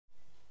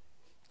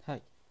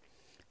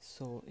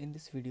So in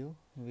this video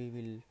we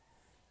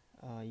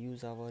will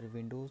use our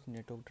Windows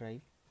network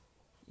drive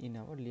in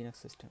our Linux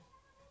system.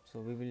 So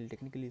we will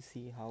technically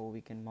see how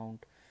we can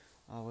mount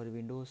our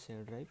Windows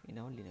shared drive in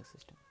our Linux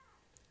system.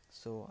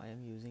 So I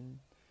am using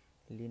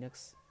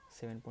Linux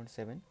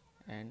 7.7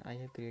 and I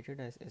have created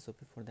as SOP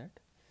for that,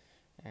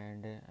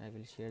 and I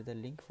will share the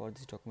link for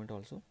this document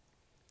also.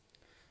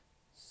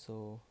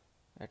 So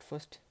at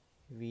first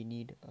we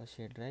need a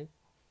shared drive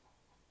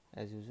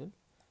as usual.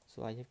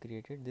 So I have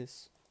created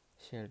this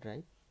shared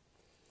drive.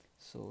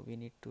 So we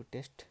need to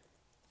test.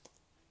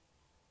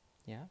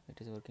 Yeah, it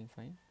is working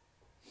fine.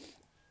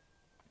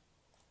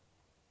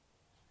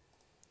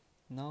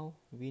 Now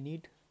we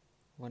need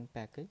one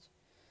package,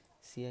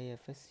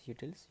 CIFS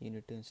utils, you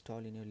need to install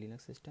in your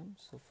Linux system.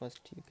 So first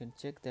you can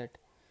check that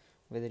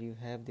whether you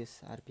have this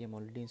RPM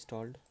already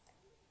installed.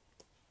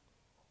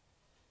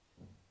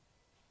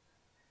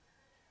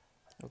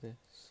 Okay,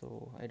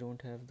 so I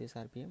don't have this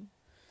RPM,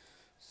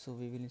 so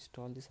we will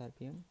install this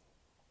RPM.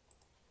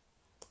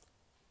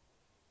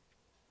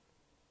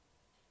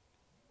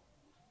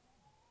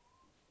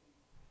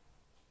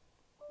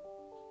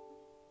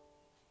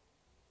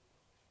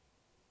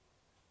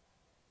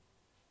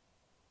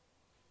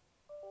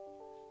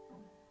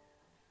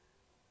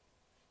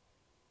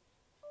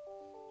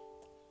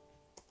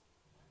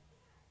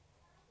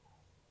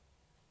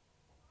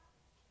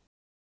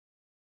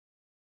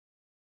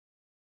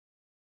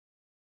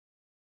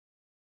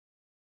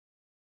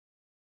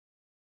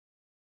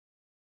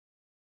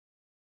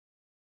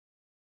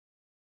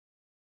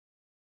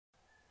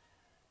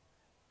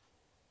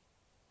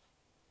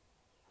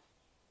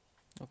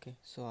 Okay,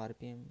 so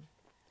RPM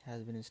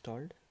has been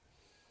installed.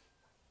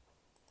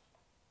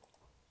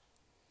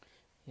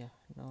 Yeah,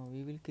 now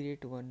we will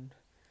create one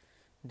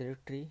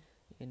directory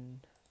in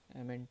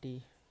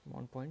mnt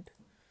mount point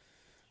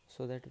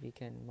so that we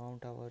can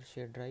mount our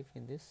shared drive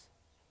in this.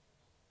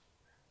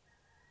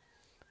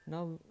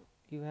 Now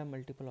you have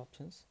multiple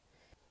options.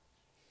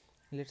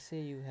 Let's say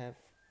you have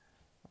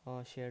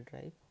a shared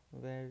drive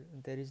where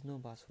there is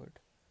no password.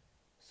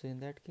 So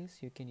in that case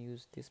you can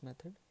use this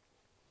method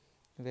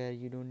where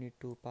you don't need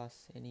to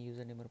pass any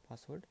username or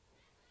password.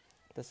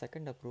 The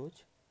second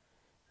approach,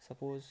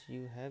 suppose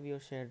you have your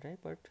shared drive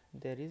but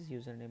there is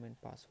username and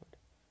password,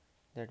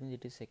 that means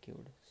it is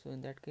secured. So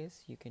in that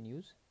case you can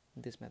use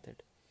this method.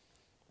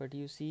 But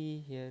you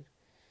see here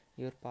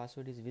your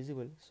password is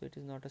visible, so it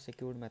is not a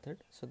secured method.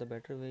 So the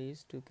better way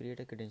is to create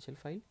a credential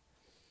file,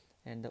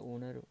 and the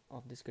owner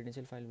of this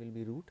credential file will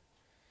be root.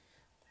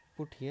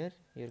 Put here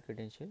your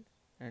credential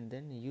and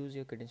then use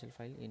your credential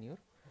file in your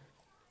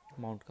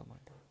mount command.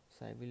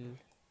 So I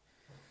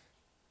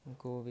will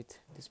go with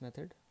this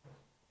method.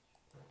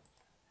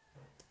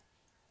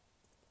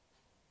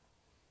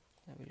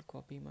 I will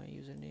copy my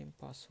username,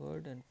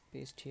 password and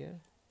paste here.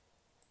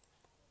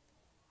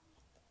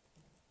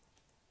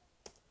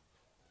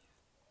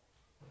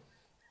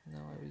 Now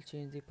I will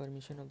change the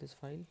permission of this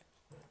file.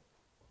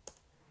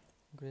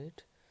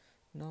 Great.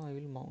 Now I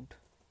will mount.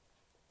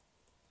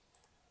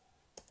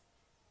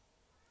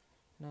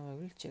 Now I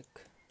will check.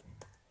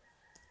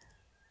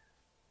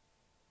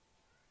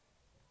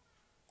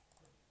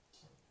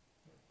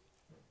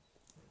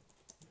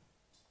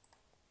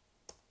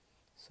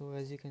 So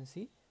as you can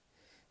see,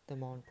 the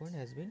mount point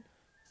has been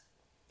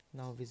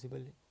now visible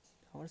in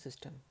our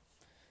system,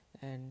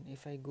 and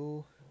if I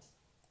go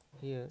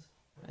here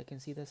I can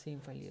see the same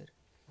file here.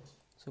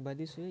 So by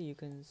this way you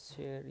can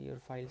share your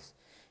files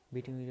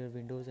between your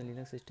Windows and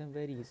Linux system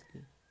very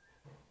easily.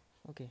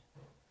 Okay,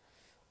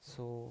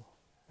 so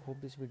hope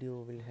this video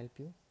will help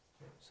you.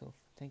 So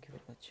thank you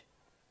very much.